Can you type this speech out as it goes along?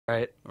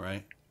right?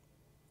 Right.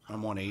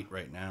 I'm on 8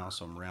 right now,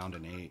 so I'm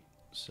rounding 8.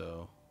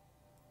 So.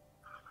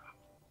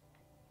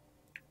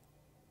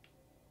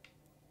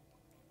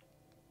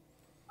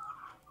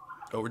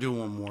 Oh, we're doing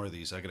one more of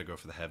these. I gotta go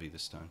for the heavy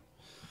this time.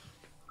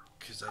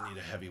 Because I need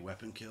a heavy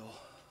weapon kill.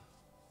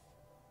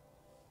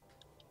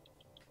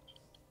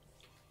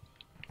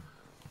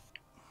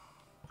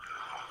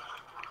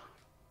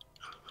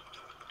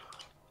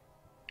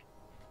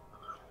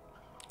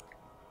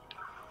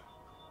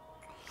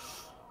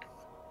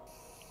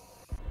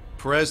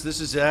 Perez, this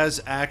is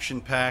as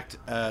action-packed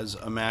as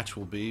a match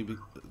will be.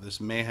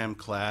 This Mayhem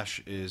Clash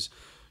is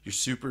your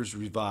supers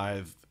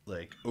revive,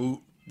 like,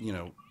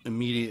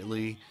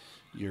 immediately.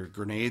 Your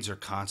grenades are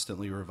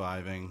constantly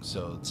reviving,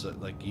 so it's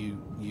like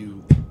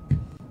you.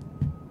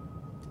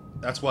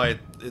 That's why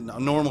a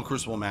normal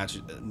Crucible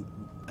match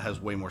has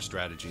way more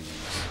strategy than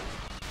this.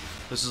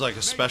 This is like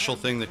a special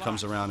thing that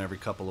comes around every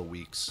couple of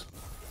weeks.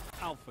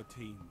 Alpha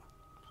team.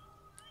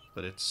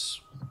 But it's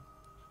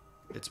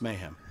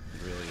mayhem.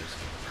 It really is.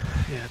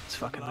 Yeah, it's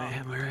fucking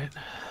mayhem, alright.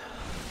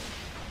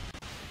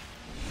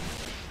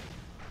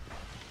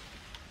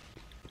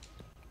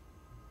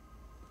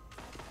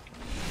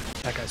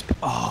 That guy's...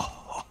 Oh!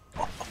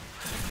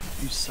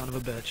 You son of a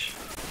bitch.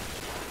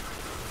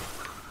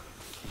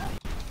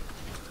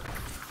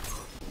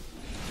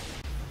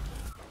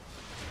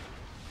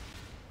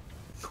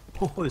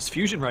 Oh, this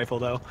fusion rifle,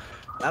 though.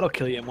 That'll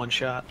kill you in one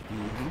shot.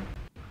 Mm-hmm.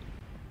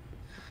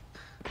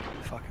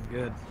 Fucking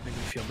good. Make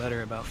me feel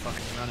better about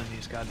fucking running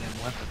these goddamn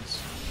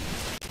weapons.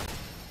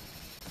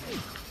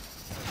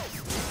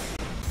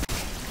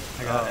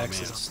 I got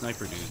X's. Man,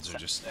 sniper dudes are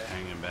just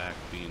hanging back,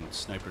 being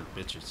sniper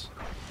bitches.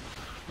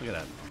 Look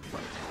at that.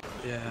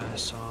 Yeah, I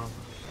saw him.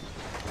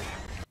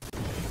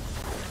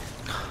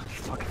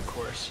 Fucking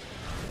course.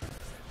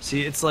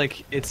 See, it's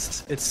like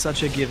it's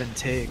such a give and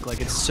take.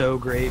 Like, it's so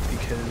great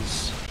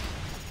because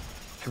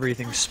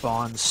everything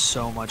spawns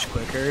so much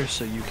quicker,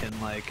 so you can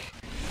like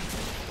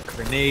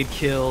grenade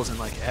kills and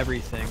like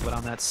everything. But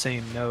on that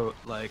same note,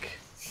 like,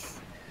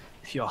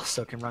 you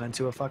also can run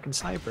into a fucking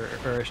sniper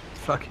or a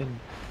fucking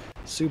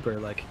super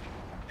like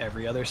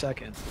every other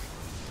second.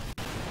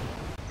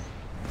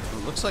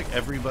 It looks like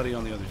everybody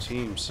on the other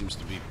team seems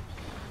to be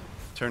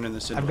turning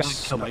this into a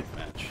snipe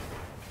match.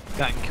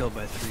 Gotten killed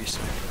by three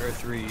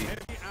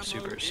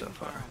supers so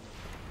far,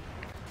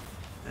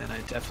 and I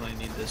definitely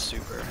need this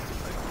super. Like,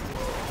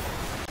 whoa.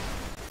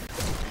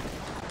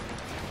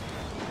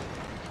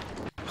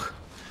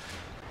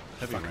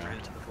 Heavy Fucking round. ran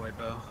into the void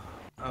bow.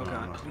 Oh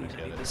god, please,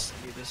 I need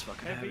this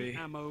fucking heavy.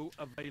 Ammo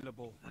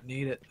available. I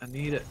need it. I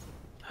need it.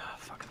 Oh,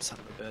 fucking son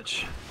of a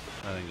bitch.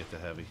 I didn't get the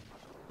heavy.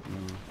 I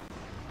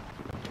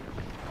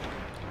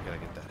gotta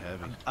get that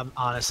heavy. I'm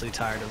honestly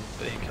tired of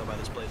being killed by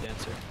this blade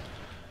dancer.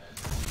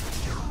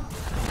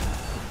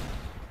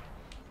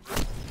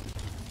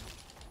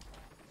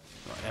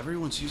 Well,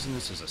 everyone's using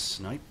this as a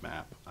snipe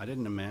map. I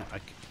didn't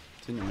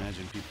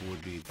imagine people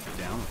would be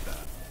down with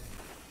that.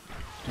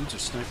 Dudes are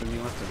sniping me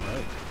left and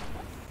right.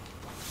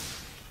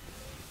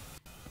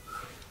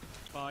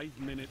 5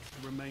 minutes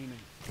remaining.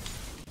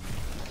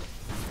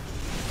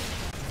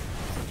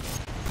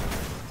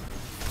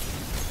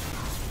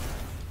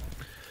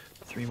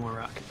 Three more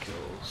rocket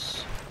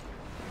kills.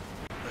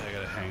 I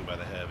gotta hang by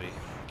the heavy.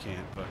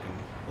 Can't fucking...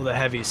 Well, the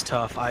heavy's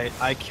tough.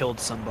 I killed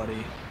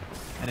somebody,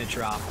 and it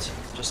dropped,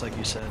 just like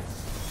you said.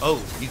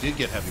 Oh, he did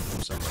get heavy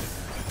from somebody.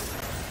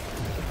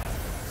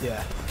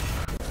 Yeah.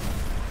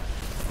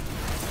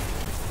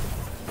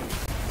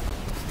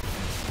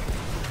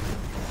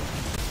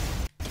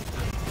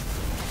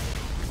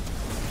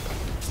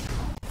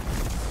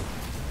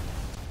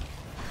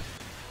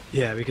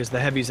 Yeah, because the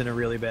heavy's in a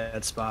really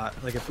bad spot.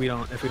 Like, if we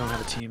don't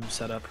have a team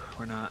set up,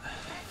 we're not.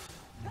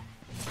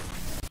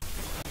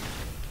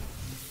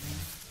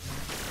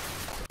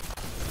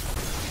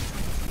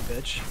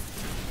 Bitch.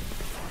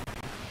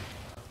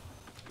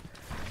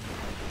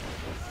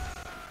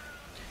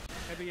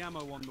 Heavy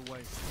ammo on the way.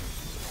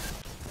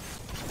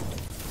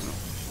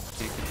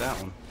 Can't get that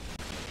one.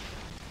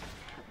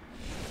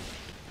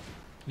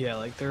 Yeah,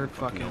 like they're I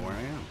fucking know fucking. where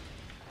I am.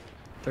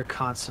 They're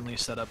constantly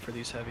set up for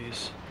these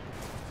heavies.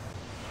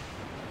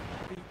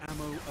 Heavy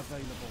ammo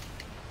available.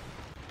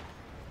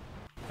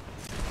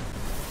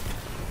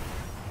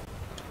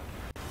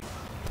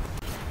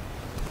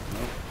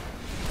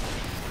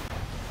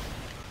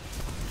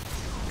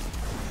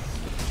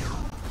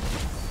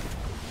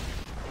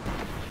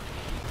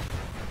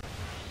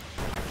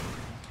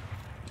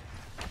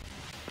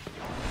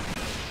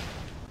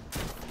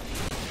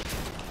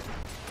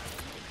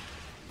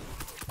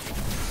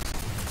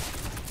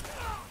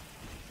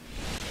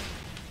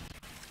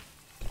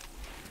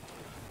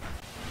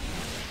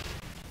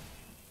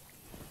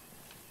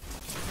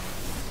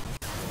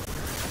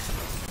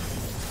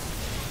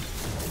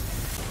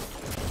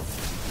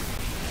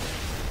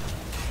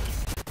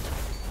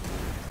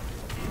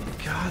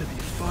 Gotta be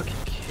fucking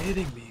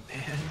kidding me,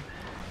 man.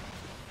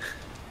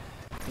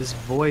 This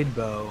void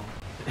bow.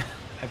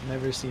 I've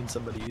never seen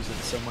somebody use it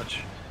so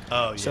much,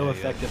 Oh, yeah, so yeah.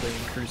 effectively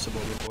in Crucible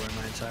before in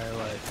my entire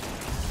life.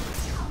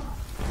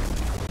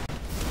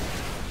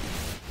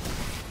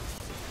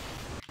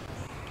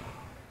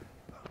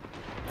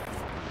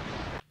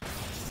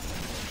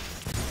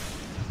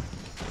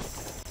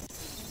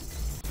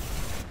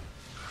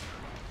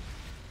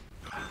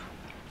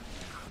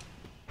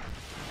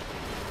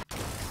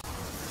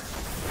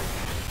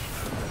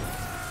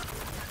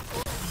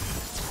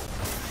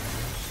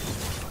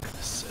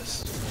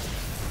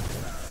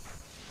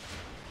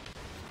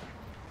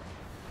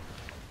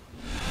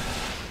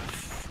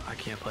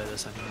 can't play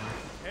this anymore.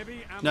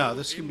 Heavy ammo No,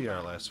 this can be our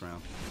inbound. last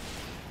round.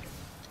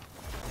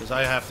 Because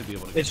I have to be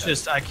able to get It's heavy.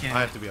 just, I can't. I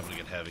have to be able to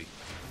get heavy.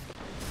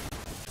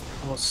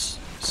 Well,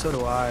 so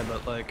do I,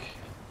 but like,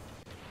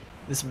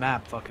 this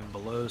map fucking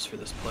blows for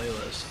this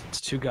playlist. It's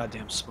too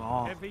goddamn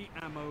small. Heavy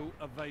ammo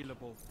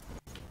available.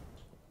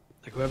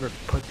 Like, whoever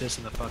put this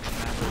in the fucking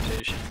map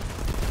rotation,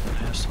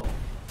 an asshole.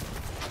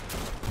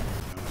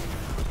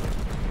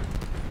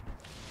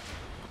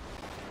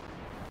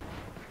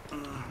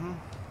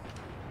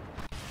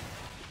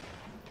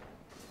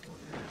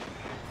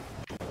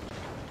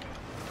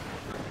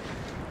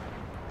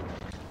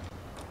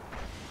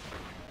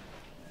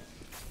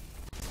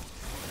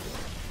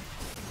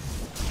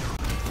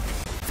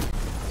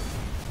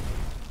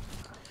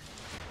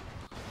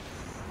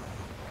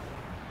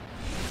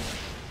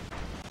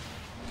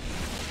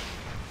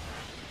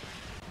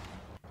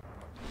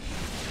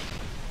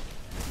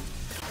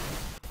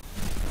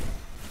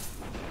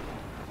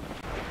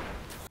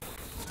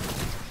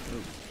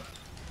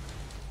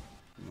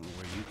 I don't know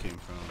where you came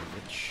from,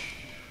 bitch.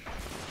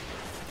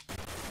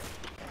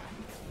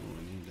 Ooh,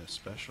 I need a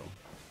special.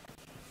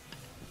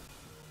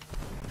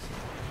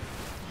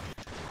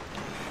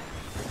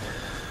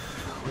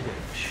 We're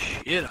getting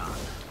shit on.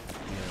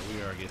 Yeah,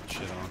 we are getting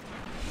shit on.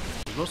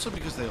 It's mostly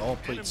because they all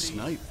played Enemy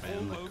snipe,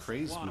 man, like almost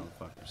crazy won.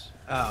 motherfuckers.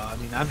 Oh, I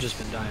mean, I've just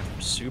been dying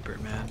from super,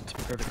 man, to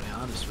be perfectly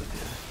honest with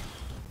you.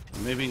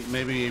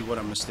 Maybe what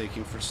I'm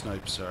mistaking for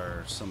snipes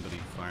are somebody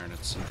firing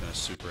at some kind of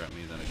super at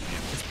me that I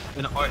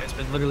can't. It's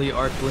been literally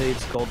arc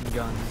blades, golden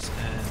guns,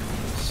 and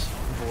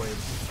void.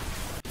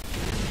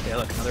 Yeah,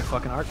 look, another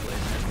fucking arc blade,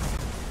 man.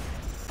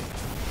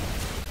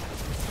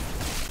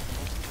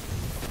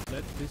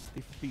 Let this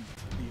defeat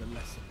be a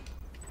lesson.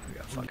 We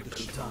got fucking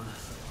pooped on.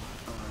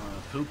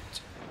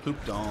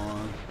 Pooped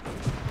on.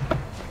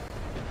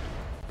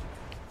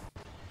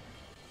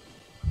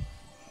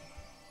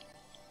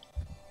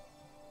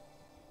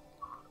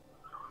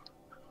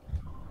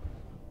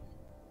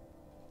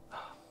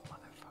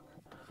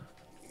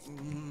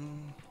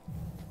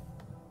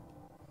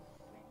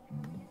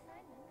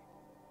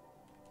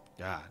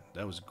 God,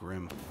 that was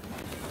grim.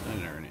 I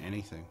didn't earn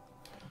anything.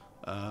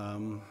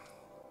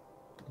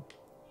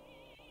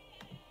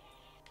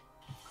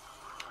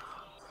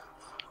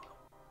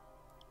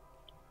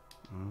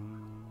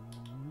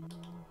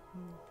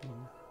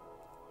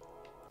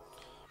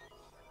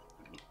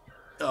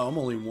 Oh, I'm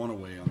only one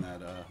away on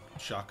that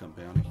shotgun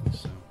bounty,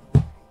 so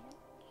I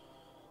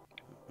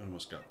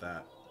almost got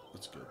that.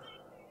 That's good.